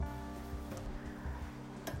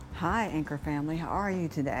Hi, Anchor family. How are you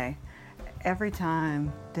today? Every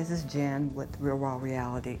time, this is Jen with Real Raw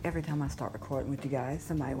Reality. Every time I start recording with you guys,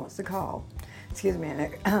 somebody wants to call. Excuse me, and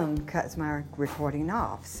it cuts my recording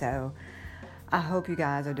off. So I hope you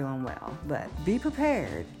guys are doing well. But be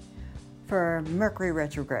prepared for Mercury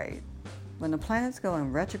retrograde. When the planets go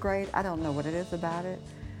in retrograde, I don't know what it is about it.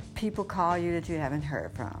 People call you that you haven't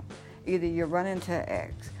heard from. Either you're running to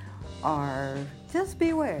X or just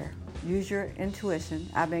beware. Use your intuition.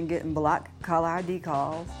 I've been getting blocked caller ID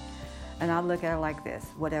calls, and I look at it like this.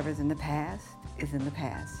 Whatever's in the past is in the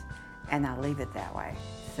past, and I leave it that way.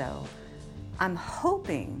 So I'm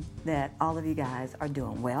hoping that all of you guys are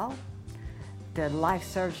doing well, that life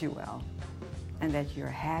serves you well, and that you're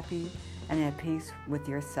happy and at peace with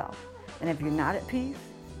yourself. And if you're not at peace,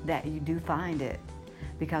 that you do find it,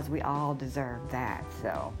 because we all deserve that.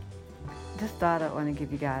 So just thought I want to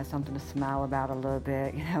give you guys something to smile about a little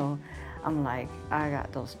bit. I'm like, I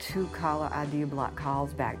got those 2 caller ID block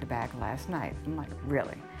calls back to back last night. I'm like,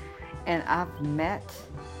 really? And I've met,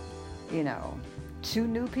 2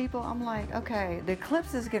 new people. I'm like, okay, the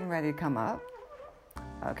eclipse is getting ready to come up.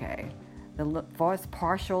 Okay, the first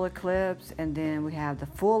partial eclipse, and then we have the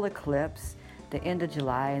full eclipse, the end of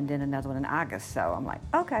July, and then another one in August. So I'm like,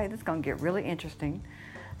 okay, this is going to get really interesting.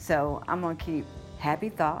 So I'm going to keep happy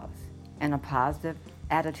thoughts and a positive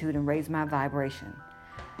attitude and raise my vibration.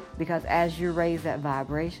 Because as you raise that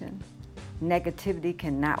vibration, negativity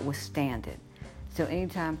cannot withstand it. So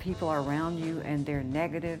anytime people are around you and they're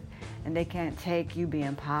negative and they can't take you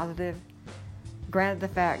being positive, granted the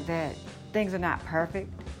fact that things are not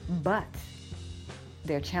perfect, but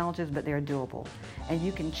they're challenges, but they're doable. And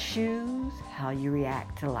you can choose how you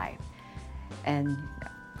react to life. And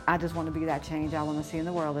I just want to be that change I want to see in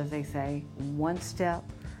the world, as they say, one step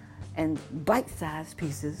and bite-sized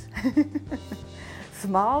pieces.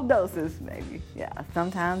 Small doses, maybe. Yeah,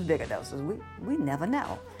 sometimes bigger doses. We never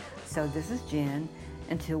know. So this is Jen.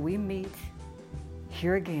 Until we meet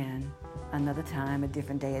here again, another time, a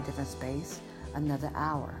different day, a different space, another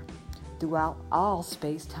hour. Throughout all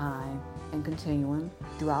space, time, and continuum,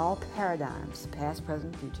 throughout all paradigms, past,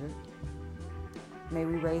 present, future, may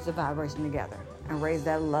we raise the vibration together and raise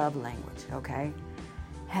that love language, okay?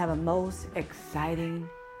 Have a most exciting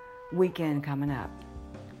weekend coming up.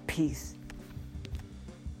 Peace.